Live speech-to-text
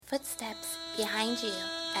footsteps behind you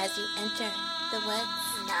as you enter the woods.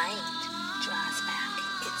 Night draws back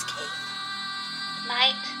its cape.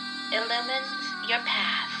 Light illumines your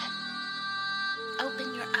path.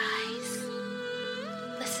 Open your eyes.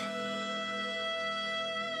 Listen.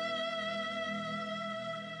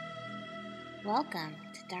 Welcome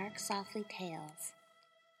to Dark Softly Tales.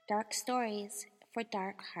 Dark stories for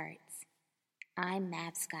dark hearts. I'm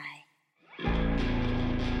Mav Sky.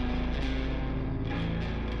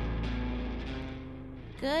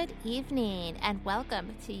 Good evening and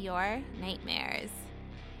welcome to your nightmares,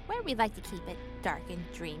 where we like to keep it dark and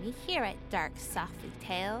dreamy here at Dark Softly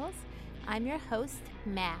Tales. I'm your host,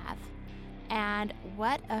 Mav, and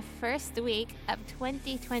what a first week of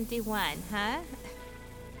 2021, huh?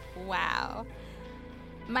 Wow.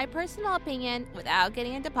 My personal opinion, without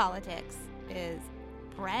getting into politics, is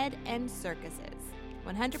bread and circuses.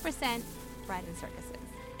 100% bread and circuses.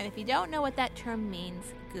 And if you don't know what that term means,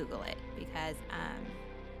 Google it, because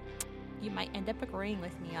you might end up agreeing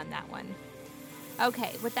with me on that one.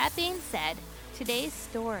 Okay, with that being said, today's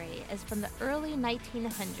story is from the early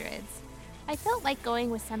 1900s. I felt like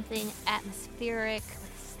going with something atmospheric,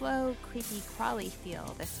 with slow, creepy, crawly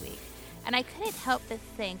feel this week. And I couldn't help but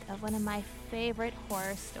think of one of my favorite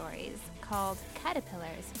horror stories called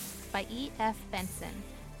Caterpillars by E.F. Benson.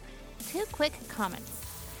 Two quick comments.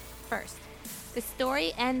 First, the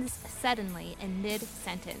story ends suddenly in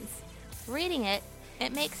mid-sentence. Reading it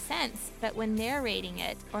makes sense, but when narrating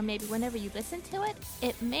it, or maybe whenever you listen to it,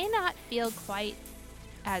 it may not feel quite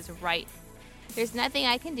as right. There's nothing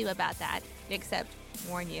I can do about that, except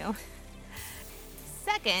warn you.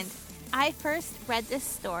 Second, I first read this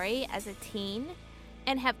story as a teen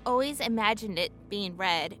and have always imagined it being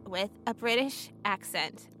read with a British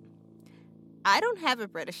accent. I don't have a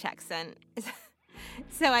British accent,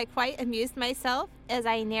 so I quite amused myself as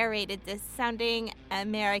I narrated this sounding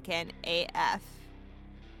American AF.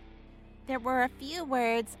 There were a few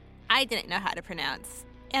words I didn't know how to pronounce,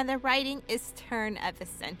 and the writing is turn of the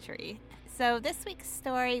century. So this week's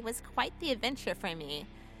story was quite the adventure for me,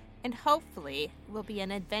 and hopefully will be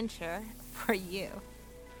an adventure for you.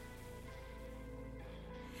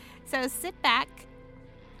 So sit back,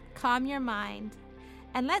 calm your mind,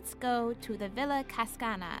 and let's go to the Villa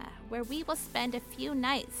Cascana, where we will spend a few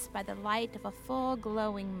nights by the light of a full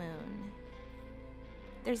glowing moon.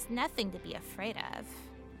 There's nothing to be afraid of,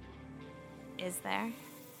 is there?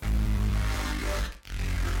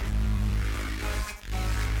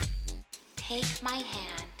 Take my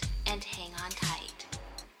hand and hang on tight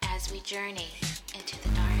as we journey into the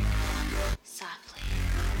dark softly.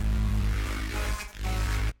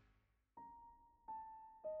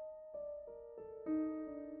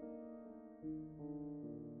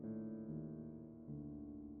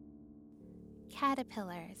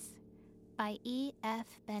 Caterpillars by E.F.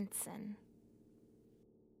 Benson.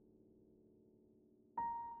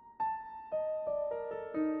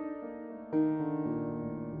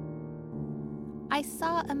 I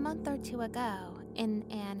saw a month or two ago in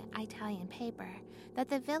an Italian paper that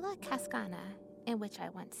the Villa Cascana, in which I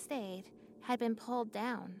once stayed, had been pulled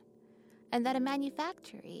down, and that a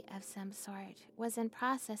manufactory of some sort was in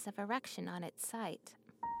process of erection on its site.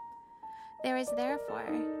 There is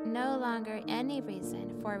therefore no longer any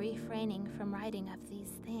reason for refraining from writing of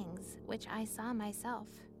these things which I saw myself,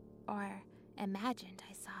 or imagined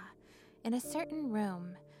I saw, in a certain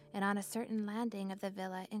room and on a certain landing of the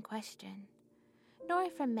villa in question, nor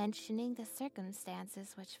from mentioning the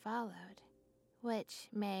circumstances which followed, which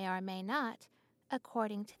may or may not,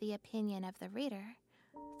 according to the opinion of the reader,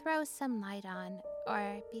 throw some light on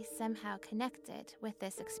or be somehow connected with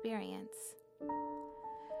this experience.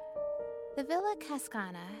 The Villa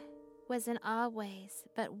Cascana was in all ways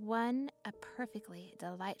but one a perfectly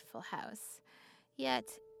delightful house, yet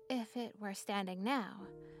if it were standing now,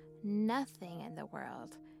 nothing in the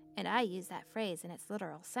world, and I use that phrase in its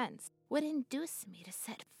literal sense, would induce me to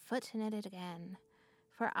set foot in it again,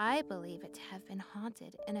 for I believe it to have been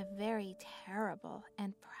haunted in a very terrible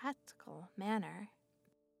and practical manner.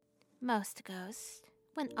 Most ghosts,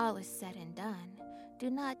 when all is said and done, do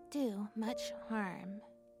not do much harm.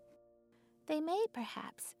 They may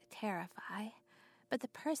perhaps terrify, but the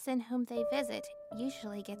person whom they visit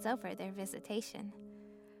usually gets over their visitation.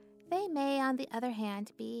 They may, on the other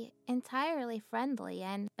hand, be entirely friendly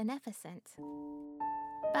and beneficent.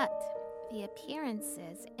 But the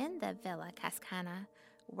appearances in the Villa Cascana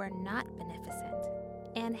were not beneficent,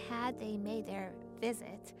 and had they made their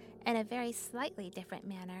visit in a very slightly different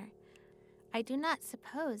manner, I do not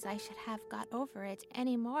suppose I should have got over it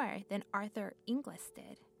any more than Arthur Inglis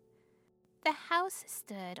did. The house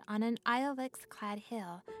stood on an ilex-clad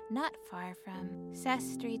hill not far from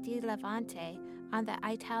Sestri di Levante on the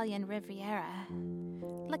Italian Riviera,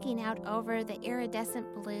 looking out over the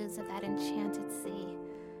iridescent blues of that enchanted sea,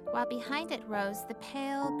 while behind it rose the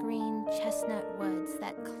pale green chestnut woods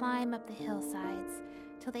that climb up the hillsides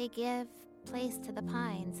till they give place to the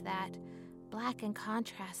pines that, black in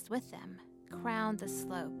contrast with them, crown the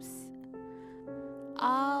slopes.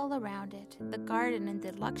 All around it, the garden in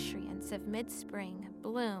the luxuriance of mid-spring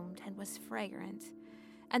bloomed and was fragrant,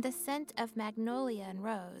 and the scent of magnolia and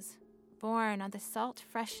rose, borne on the salt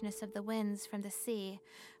freshness of the winds from the sea,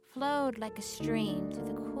 flowed like a stream through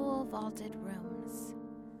the cool vaulted rooms.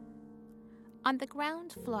 On the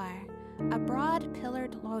ground floor, a broad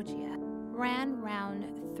pillared loggia ran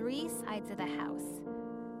round 3 sides of the house,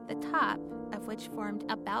 the top of which formed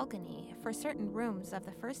a balcony for certain rooms of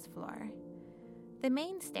the first floor. The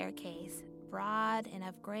main staircase, broad and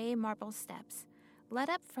of gray marble steps,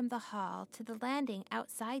 led up from the hall to the landing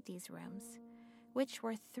outside these rooms, which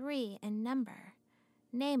were 3 in number,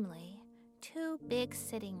 namely 2 big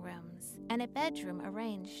sitting rooms and a bedroom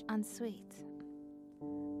arranged en suite.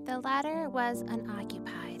 The latter was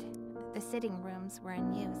unoccupied. The sitting rooms were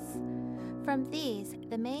in use. From these,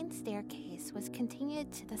 the main staircase was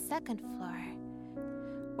continued to the second floor,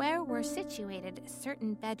 where were situated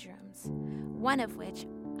certain bedrooms, one of which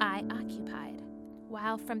I occupied,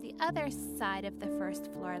 while from the other side of the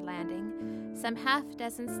first floor landing, some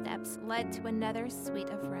half-dozen steps led to another suite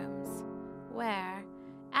of rooms, where,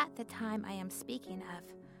 at the time I am speaking of,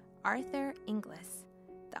 Arthur Inglis,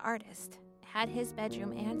 the artist, had his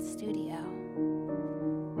bedroom and studio.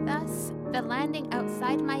 Thus, the landing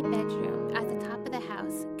outside my bedroom at the top of the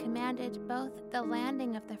house commanded both the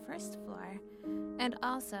landing of the first floor and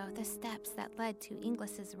also the steps that led to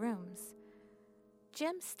Inglis's rooms.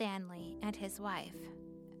 Jim Stanley and his wife,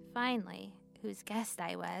 finally, whose guest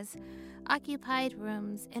I was, occupied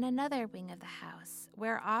rooms in another wing of the house,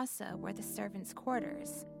 where also were the servants'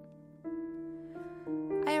 quarters.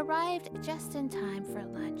 I arrived just in time for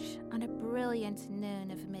lunch on a brilliant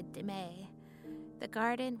noon of mid-May. The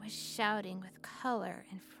garden was shouting with color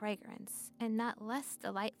and fragrance, and not less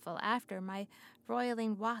delightful after my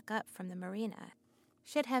roiling walk up from the marina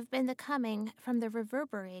should have been the coming from the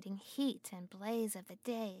reverberating heat and blaze of the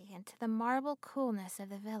day into the marble coolness of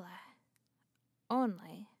the villa.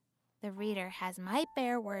 Only, the reader has my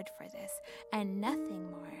bare word for this, and nothing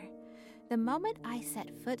more. The moment I set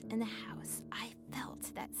foot in the house, I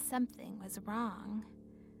felt that something was wrong.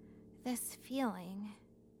 This feeling,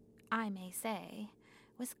 I may say,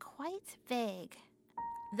 was quite vague,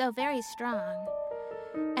 though very strong.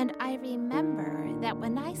 And I remember that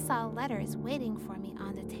when I saw letters waiting for me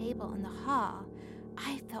on the table in the hall,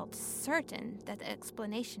 I felt certain that the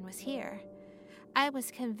explanation was here. I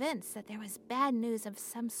was convinced that there was bad news of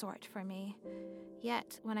some sort for me.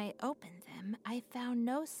 Yet when I opened them, I found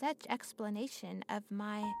no such explanation of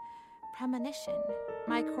my premonition.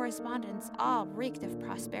 My correspondence all reeked of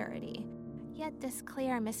prosperity. Yet this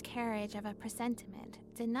clear miscarriage of a presentiment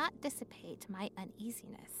did not dissipate my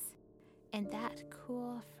uneasiness. In that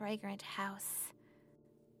cool, fragrant house,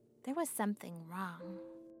 there was something wrong.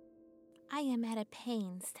 I am at a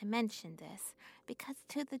pains to mention this because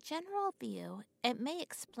to the general view it may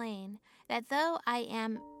explain that though I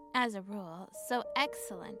am, as a rule, so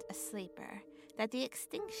excellent a sleeper that the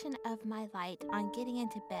extinction of my light on getting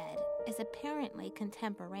into bed is apparently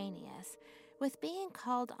contemporaneous with being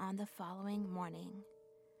called on the following morning.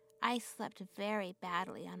 I slept very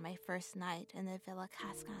badly on my first night in the Villa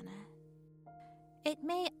Cascana. It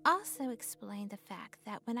may also explain the fact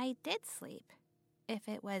that when I did sleep, if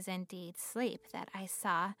it was indeed sleep that I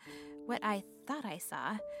saw what I thought I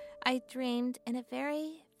saw, I dreamed in a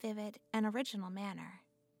very vivid and original manner.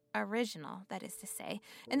 Original, that is to say,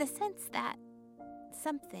 in the sense that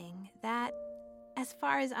something that, as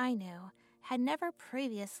far as I knew, had never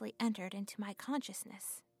previously entered into my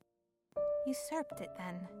consciousness usurped it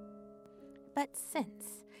then. But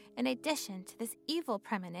since, in addition to this evil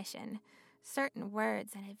premonition, certain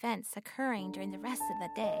words and events occurring during the rest of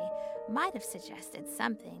the day might have suggested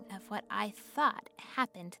something of what I thought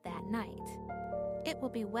happened that night, it will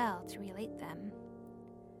be well to relate them.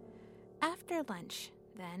 After lunch,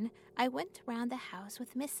 then, I went round the house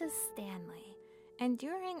with Mrs. Stanley, and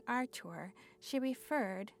during our tour she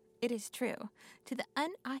referred, it is true, to the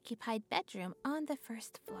unoccupied bedroom on the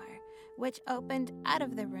first floor, which opened out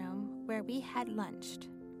of the room where we had lunched.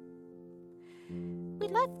 "We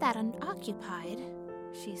left that unoccupied,"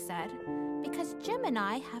 she said, because Jim and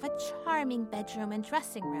I have a charming bedroom and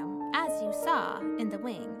dressing room, as you saw, in the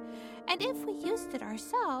wing, and if we used it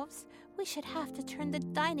ourselves, we should have to turn the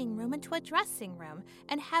dining room into a dressing room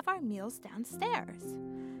and have our meals downstairs.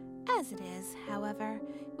 As it is, however,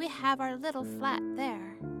 we have our little flat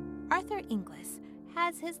there. Arthur Inglis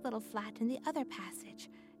has his little flat in the other passage,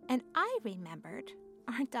 and I remembered,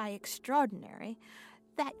 aren't I extraordinary,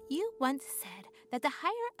 that you once said that the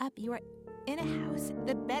higher up you were in a house,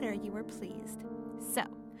 the better you were pleased. So,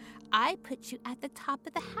 I put you at the top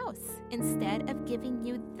of the house instead of giving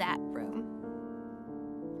you that room.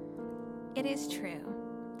 It is true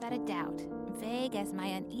that a doubt, vague as my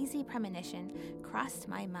uneasy premonition, crossed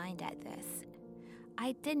my mind at this.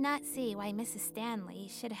 I did not see why Mrs. Stanley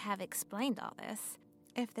should have explained all this,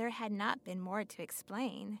 if there had not been more to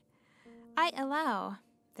explain. I allow,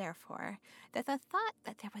 therefore, that the thought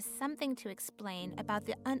that there was something to explain about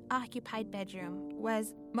the unoccupied bedroom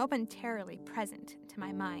was momentarily present to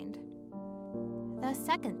my mind. The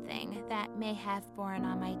second thing that may have borne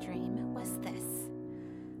on my dream was this.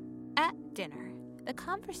 At dinner, the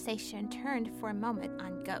conversation turned for a moment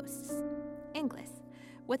on ghosts. Inglis,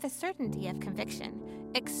 with a certainty of conviction,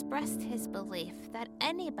 expressed his belief that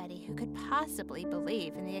anybody who could possibly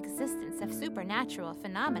believe in the existence of supernatural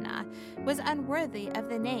phenomena was unworthy of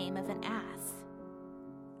the name of an ass.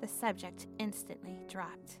 The subject instantly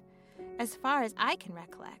dropped. As far as I can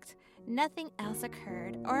recollect, nothing else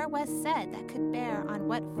occurred or was said that could bear on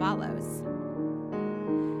what follows.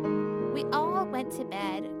 We all went to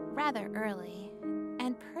bed rather early,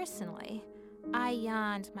 and personally, I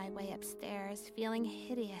yawned my way upstairs, feeling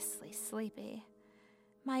hideously sleepy.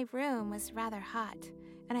 My room was rather hot,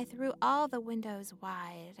 and I threw all the windows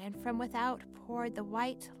wide, and from without poured the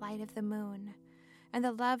white light of the moon and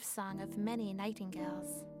the love song of many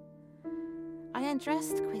nightingales. I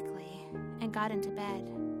undressed quickly and got into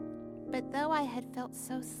bed, but though I had felt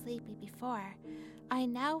so sleepy before, I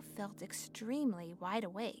now felt extremely wide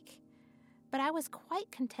awake. But I was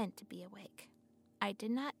quite content to be awake. I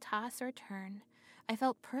did not toss or turn. I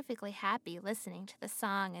felt perfectly happy listening to the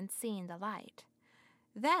song and seeing the light.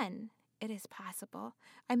 Then, it is possible,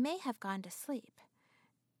 I may have gone to sleep,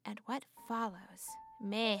 and what follows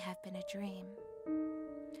may have been a dream.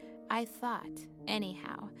 I thought,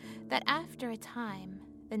 anyhow, that after a time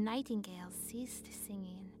the nightingales ceased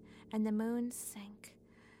singing and the moon sank.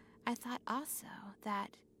 I thought also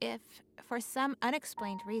that if, for some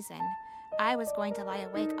unexplained reason, I was going to lie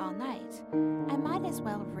awake all night, I might as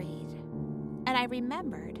well read. And I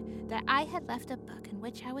remembered that I had left a book in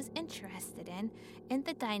which I was interested in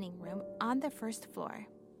the dining room on the first floor.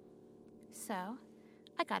 So,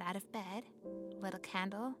 I got out of bed, lit a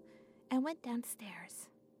candle, and went downstairs.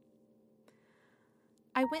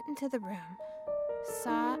 I went into the room,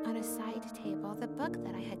 saw on a side table the book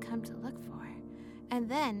that I had come to look for, and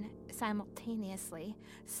then, simultaneously,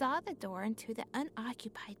 saw the door into the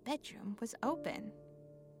unoccupied bedroom was open.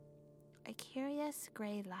 A curious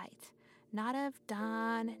gray light, not of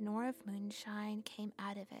dawn nor of moonshine, came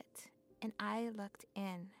out of it, and I looked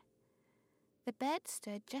in. The bed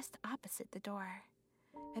stood just opposite the door.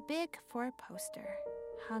 A big four-poster,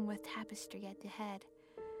 hung with tapestry at the head.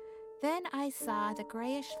 Then I saw the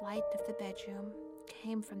grayish light of the bedroom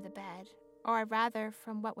came from the bed, or rather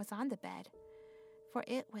from what was on the bed, for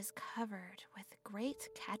it was covered with great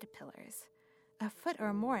caterpillars, a foot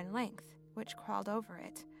or more in length, which crawled over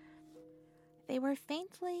it. They were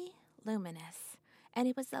faintly luminous, and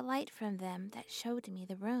it was the light from them that showed me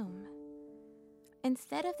the room.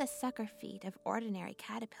 Instead of the sucker feet of ordinary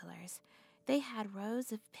caterpillars, they had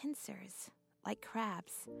rows of pincers, like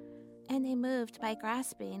crabs, and they moved by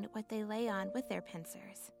grasping what they lay on with their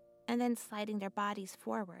pincers, and then sliding their bodies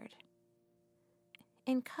forward.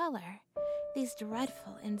 In color, these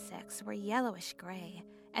dreadful insects were yellowish-gray,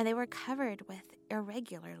 and they were covered with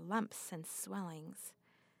irregular lumps and swellings.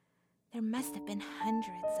 There must have been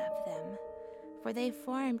hundreds of them, for they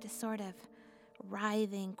formed a sort of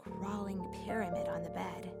writhing, crawling pyramid on the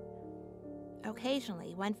bed.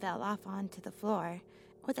 Occasionally, one fell off onto the floor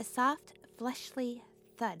with a soft, fleshly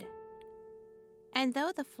thud. And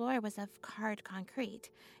though the floor was of hard concrete,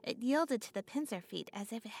 it yielded to the pincer feet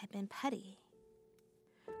as if it had been putty.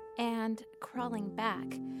 And, crawling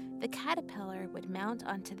back, the caterpillar would mount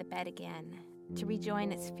onto the bed again to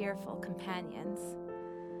rejoin its fearful companions.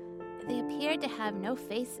 They appeared to have no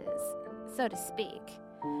faces, so to speak,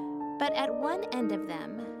 but at one end of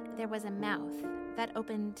them there was a mouth that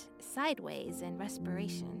opened sideways in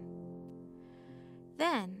respiration.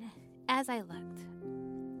 Then, as I looked,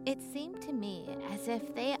 it seemed to me as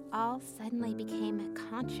if they all suddenly became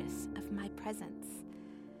conscious of my presence.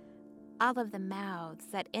 All of the mouths,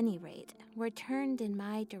 at any rate, were turned in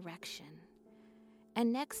my direction.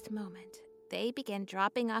 And next moment, they began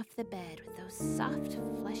dropping off the bed with those soft,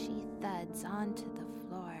 fleshy thuds onto the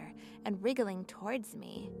floor and wriggling towards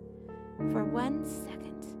me. For 1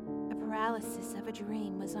 second, a paralysis of a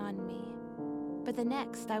dream was on me. But the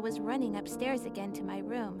next, I was running upstairs again to my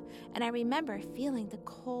room, and I remember feeling the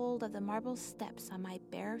cold of the marble steps on my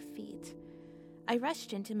bare feet. I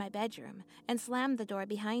rushed into my bedroom and slammed the door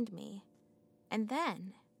behind me. And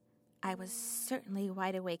then, I was certainly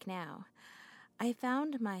wide awake now, I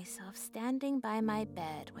found myself standing by my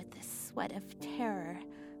bed with the sweat of terror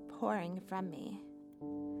pouring from me.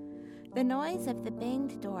 The noise of the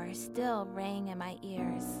banged door still rang in my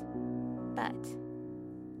ears, but,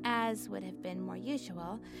 as would have been more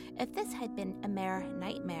usual, if this had been a mere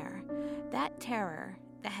nightmare, that terror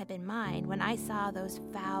that had been mine when I saw those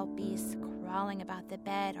foul beasts crawling about the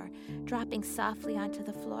bed or dropping softly onto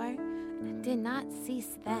the floor did not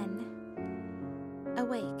cease then.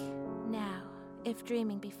 Awake now, if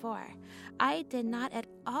dreaming before, I did not at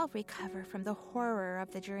all recover from the horror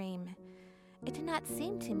of the dream. It did not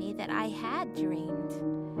seem to me that I had dreamed,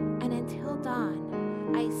 and until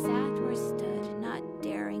dawn, I sat or stood, not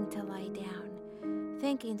daring to lie down,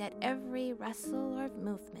 thinking that every rustle or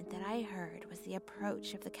movement that I heard was the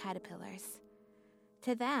approach of the caterpillars.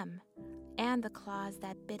 To them, and the claws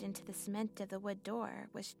that bit into the cement of the wood door,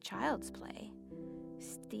 was child's play.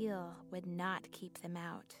 Steel would not keep them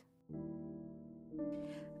out.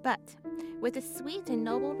 But with the sweet and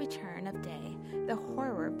noble return of day, the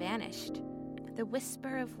horror vanished. The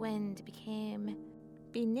whisper of wind became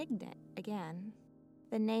benignant again.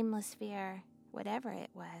 The nameless fear, whatever it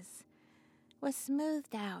was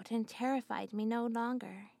smoothed out and terrified me no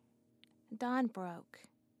longer. Dawn broke,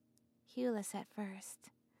 hueless at first.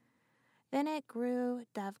 Then it grew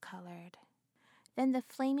dove-colored. Then the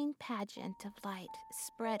flaming pageant of light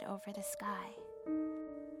spread over the sky.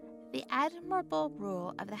 The admirable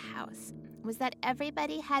rule of the house was that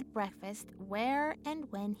everybody had breakfast where and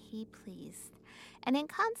when he pleased, and in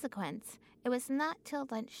consequence, it was not till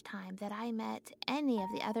lunchtime that I met any of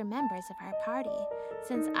the other members of our party,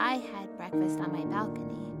 since I had breakfast on my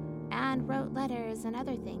balcony and wrote letters and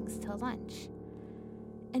other things till lunch.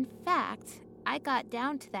 In fact, I got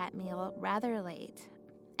down to that meal rather late,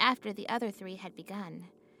 after the other three had begun.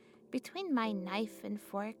 Between my knife and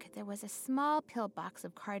fork there was a small pillbox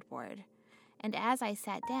of cardboard, and as I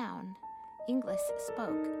sat down, Inglis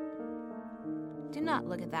spoke. "Do not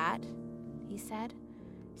look at that," he said.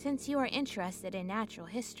 "Since you are interested in natural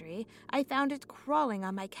history, I found it crawling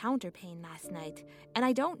on my counterpane last night, and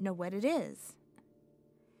I don't know what it is."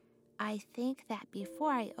 I think that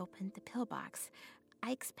before I opened the pillbox,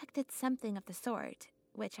 I expected something of the sort,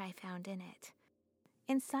 which I found in it.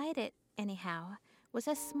 Inside it, anyhow, was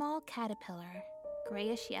a small caterpillar,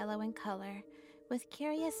 grayish-yellow in color, with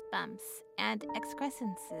curious bumps and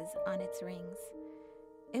excrescences on its rings.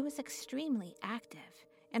 It was extremely active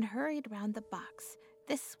and hurried round the box,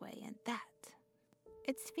 this way and that.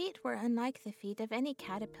 Its feet were unlike the feet of any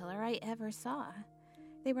caterpillar I ever saw.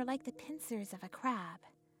 They were like the pincers of a crab.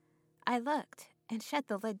 I looked and shut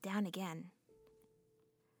the lid down again.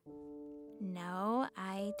 "No,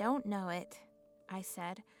 I don't know it," I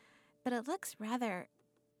said, "but it looks rather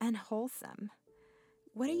unwholesome.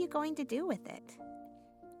 What are you going to do with it?"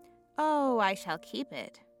 "Oh, I shall keep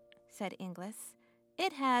it," said Inglis.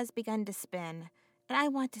 "It has begun to spin, and I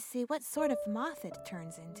want to see what sort of moth it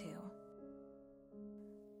turns into."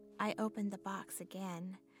 I opened the box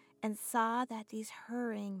again and saw that these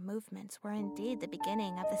hurrying movements were indeed the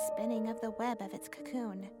beginning of the spinning of the web of its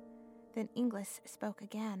cocoon. Then Inglis spoke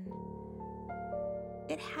again.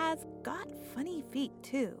 "It has got funny feet,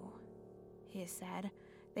 too," he said.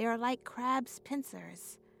 "They are like crab's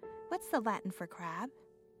pincers. What's the Latin for crab?"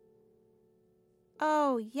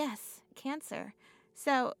 "Oh, yes, Cancer.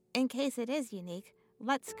 So, in case it is unique,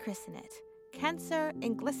 let's christen it Cancer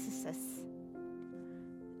Inglisis."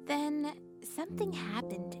 Then something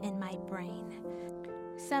happened in my brain.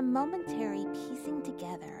 Some momentary piecing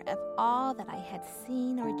together of all that I had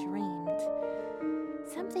seen or dreamed.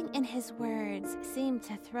 Something in his words seemed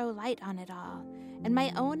to throw light on it all, and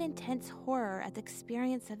my own intense horror at the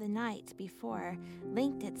experience of the night before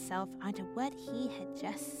linked itself onto what he had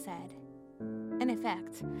just said. In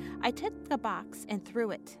effect, I took the box and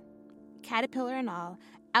threw it, caterpillar and all,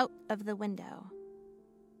 out of the window.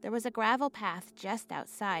 There was a gravel path just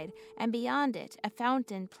outside, and beyond it a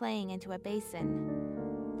fountain playing into a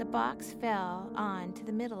basin. The box fell on to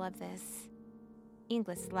the middle of this.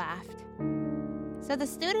 Inglis laughed. "So the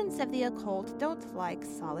students of the occult don't like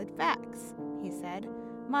solid facts," he said.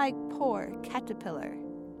 "My poor caterpillar."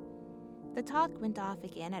 The talk went off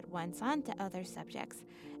again at once onto other subjects,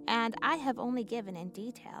 and I have only given in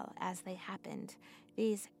detail, as they happened,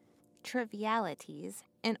 these trivialities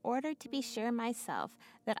in order to be sure myself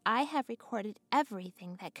that I have recorded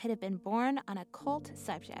everything that could have been born on occult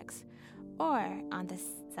subjects or on the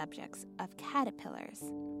subjects of caterpillars.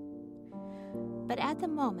 But at the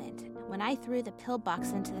moment when I threw the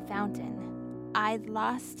pillbox into the fountain, I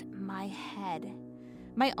lost my head.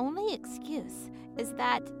 My only excuse is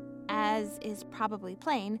that, as is probably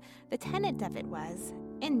plain, the tenant of it was,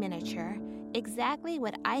 in miniature, exactly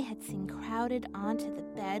what I had seen crowded onto the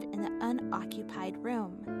bed in the unoccupied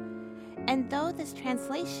room. And though this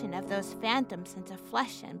translation of those phantoms into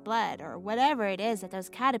flesh and blood, or whatever it is that those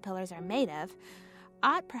caterpillars are made of,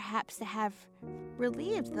 ought perhaps to have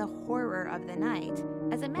relieved the horror of the night,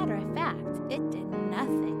 as a matter of fact, it did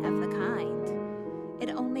nothing of the kind. It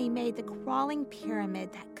only made the crawling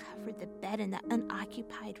pyramid that covered the bed in the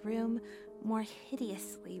unoccupied room more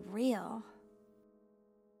hideously real.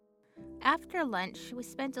 After lunch, we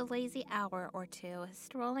spent a lazy hour or two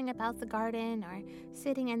strolling about the garden or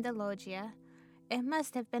sitting in the loggia. It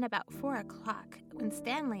must have been about 4 o'clock when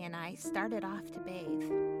Stanley and I started off to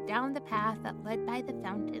bathe, down the path that led by the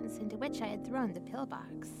fountains into which I had thrown the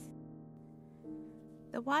pillbox.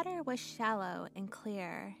 The water was shallow and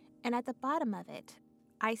clear, and at the bottom of it,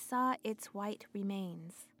 I saw its white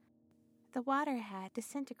remains. The water had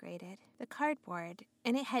disintegrated the cardboard,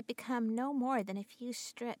 and it had become no more than a few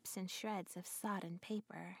strips and shreds of sodden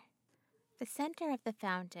paper. The center of the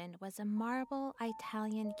fountain was a marble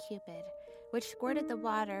Italian Cupid, which squirted the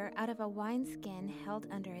water out of a wineskin held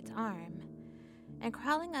under its arm, and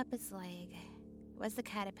crawling up its leg was the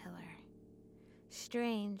caterpillar.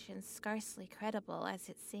 Strange and scarcely credible as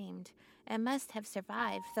it seemed, it must have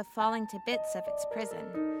survived the falling to bits of its prison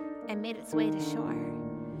and made its way to shore.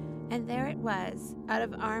 And there it was, out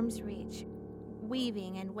of arm's reach,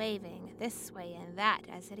 weaving and waving this way and that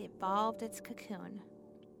as it evolved its cocoon.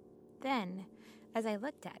 Then, as I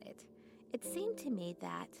looked at it, it seemed to me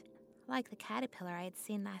that, like the caterpillar I had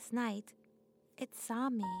seen last night, it saw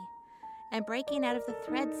me, and breaking out of the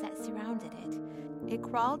threads that surrounded it, it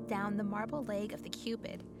crawled down the marble leg of the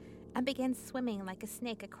Cupid and began swimming like a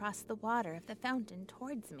snake across the water of the fountain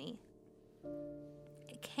towards me.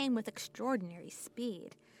 It came with extraordinary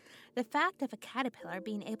speed. The fact of a caterpillar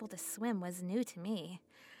being able to swim was new to me,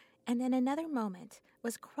 and in another moment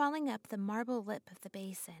was crawling up the marble lip of the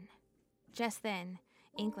basin. Just then,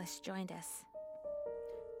 Inglis joined us.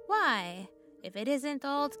 "Why, if it isn't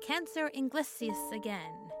old Cancer Inglesias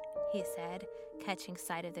again," he said, catching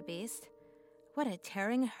sight of the beast. "What a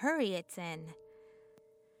tearing hurry it's in."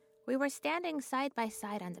 We were standing side by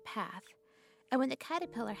side on the path, and when the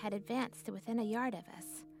caterpillar had advanced to within a yard of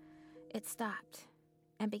us, it stopped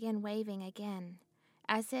and began waving again,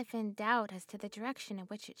 as if in doubt as to the direction in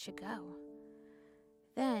which it should go.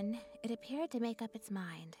 Then it appeared to make up its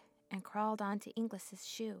mind and crawled onto Inglis's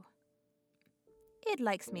shoe. "It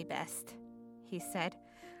likes me best," he said,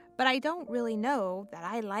 "but I don't really know that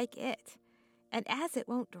I like it. And as it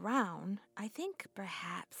won't drown, I think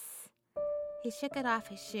perhaps—" He shook it off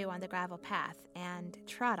his shoe on the gravel path and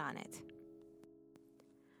trod on it.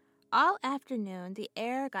 All afternoon, the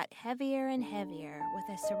air got heavier and heavier with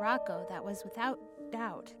a sirocco that was without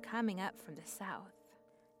doubt coming up from the south.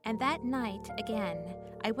 And that night, again,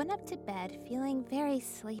 I went up to bed feeling very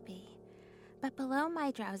sleepy. But below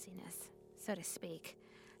my drowsiness, so to speak,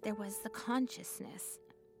 there was the consciousness,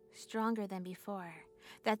 stronger than before,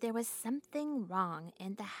 that there was something wrong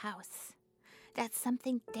in the house, that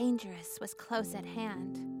something dangerous was close at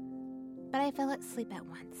hand. But I fell asleep at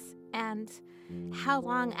once, and how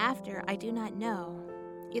long after I do not know,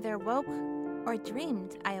 either woke or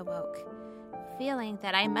dreamed I awoke, feeling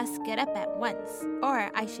that I must get up at once or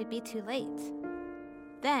I should be too late.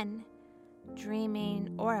 Then,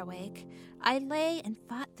 dreaming or awake, I lay and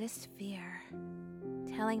fought this fear,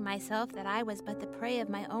 telling myself that I was but the prey of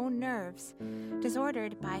my own nerves,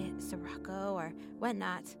 disordered by sirocco or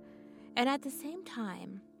whatnot, and at the same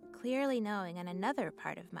time clearly knowing in another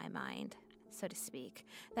part of my mind, so to speak,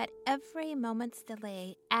 that every moment's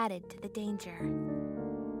delay added to the danger.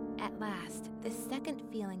 At last, this second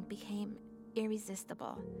feeling became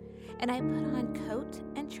irresistible, and I put on coat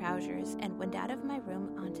and trousers and went out of my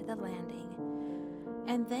room onto the landing.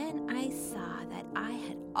 And then I saw that I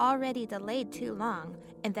had already delayed too long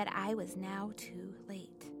and that I was now too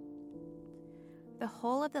late. The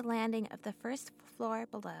whole of the landing of the first floor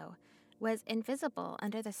below was invisible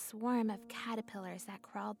under the swarm of caterpillars that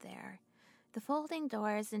crawled there. The folding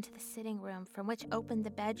doors into the sitting room from which opened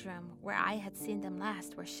the bedroom where I had seen them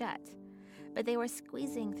last were shut, but they were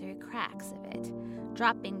squeezing through cracks of it,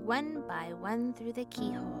 dropping one by one through the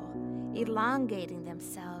keyhole, elongating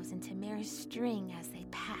themselves into mere string as they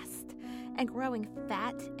passed, and growing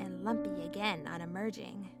fat and lumpy again on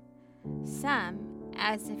emerging. Some,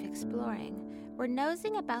 as if exploring, were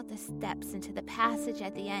nosing about the steps into the passage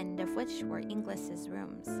at the end of which were Inglis's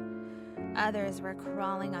rooms. Others were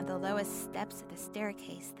crawling on the lowest steps of the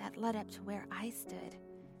staircase that led up to where I stood.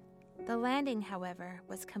 The landing, however,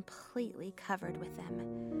 was completely covered with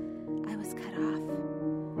them. I was cut off.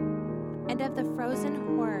 And of the frozen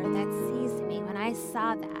horror that seized me when I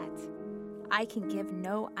saw that, I can give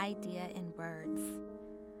no idea in words.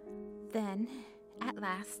 Then, at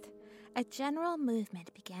last, a general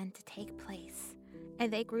movement began to take place,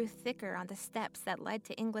 and they grew thicker on the steps that led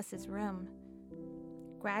to Inglis's room.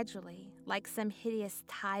 Gradually, like some hideous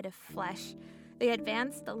tide of flesh, they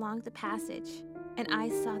advanced along the passage, and I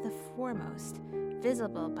saw the foremost,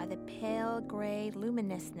 visible by the pale gray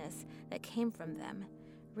luminousness that came from them,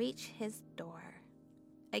 reach his door.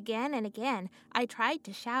 Again and again, I tried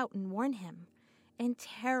to shout and warn him. In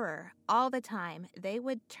terror, all the time, they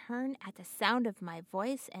would turn at the sound of my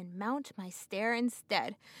voice and mount my stair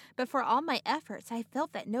instead, but for all my efforts, I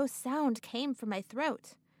felt that no sound came from my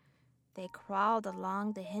throat. They crawled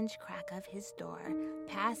along the hinge crack of his door,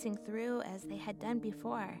 passing through as they had done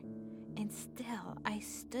before, and still I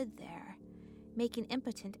stood there, making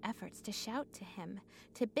impotent efforts to shout to him,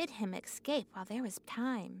 to bid him escape while there was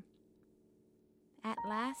time. At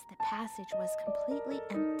last, the passage was completely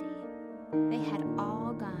empty. They had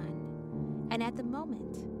all gone, and at the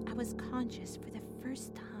moment, I was conscious for the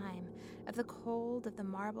first time of the cold of the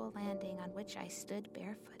marble landing on which I stood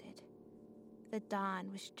barefooted. The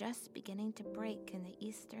dawn was just beginning to break in the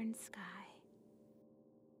eastern sky.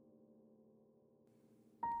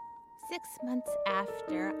 6 months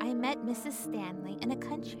after, I met Mrs. Stanley in a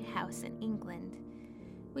country house in England.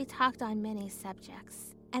 We talked on many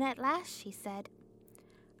subjects, and at last she said,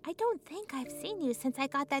 "I don't think I've seen you since I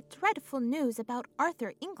got that dreadful news about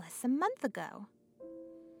Arthur Inglis a month ago."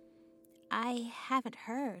 "I haven't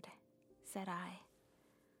heard," said I.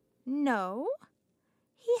 "No?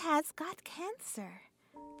 He has got cancer.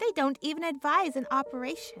 They don't even advise an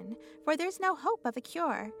operation, for there's no hope of a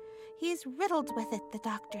cure. He's riddled with it, the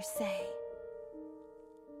doctors say."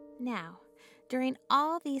 Now, during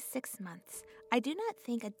all these 6 months, I do not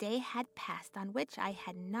think a day had passed on which I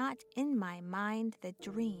had not in my mind the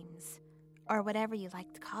dreams, or whatever you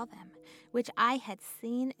like to call them, which I had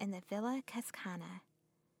seen in the Villa Cascana.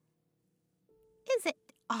 "Is it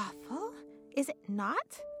awful? Is it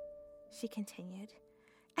not?" she continued.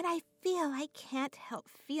 "And I feel I can't help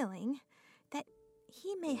feeling that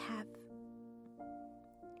he may have—"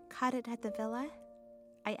 "Caught it at the villa?"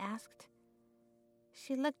 I asked.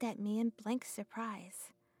 She looked at me in blank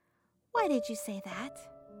surprise. "Why did you say that?"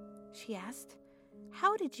 she asked.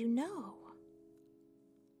 "How did you know?"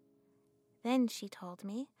 Then she told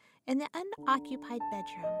me, in the unoccupied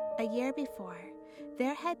bedroom, a year before,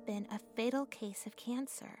 there had been a fatal case of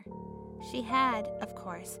cancer. She had, of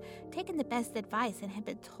course, taken the best advice and had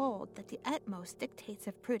been told that the utmost dictates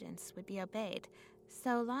of prudence would be obeyed,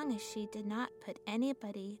 so long as she did not put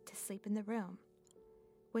anybody to sleep in the room,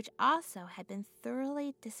 which also had been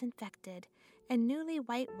thoroughly disinfected and newly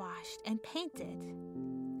whitewashed and painted.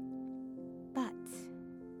 But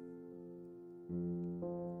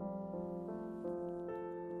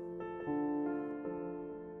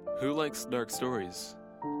who likes dark stories?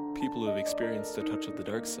 People who have experienced a touch of the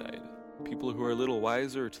dark side. People who are a little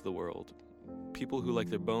wiser to the world. People who like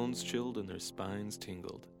their bones chilled and their spines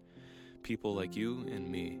tingled. People like you and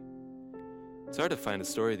me. It's hard to find a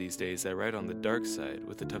story these days that write on the dark side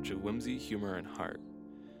with a touch of whimsy, humor, and heart.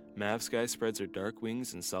 Mavsky spreads her dark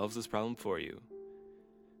wings and solves this problem for you.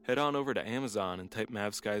 Head on over to Amazon and type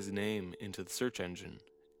Mavsky's name into the search engine.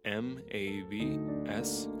 Mavskye.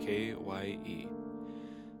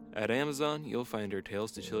 At Amazon, you'll find her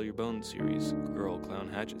Tales to Chill Your Bones series, Girl Clown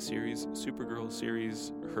Hatchet series, Supergirl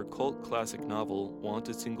series, her cult classic novel,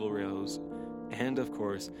 Wanted Single Rose, and, of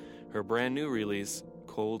course, her brand new release,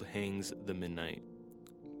 Cold Hangs the Midnight.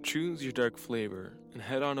 Choose your dark flavor and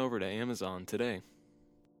head on over to Amazon today.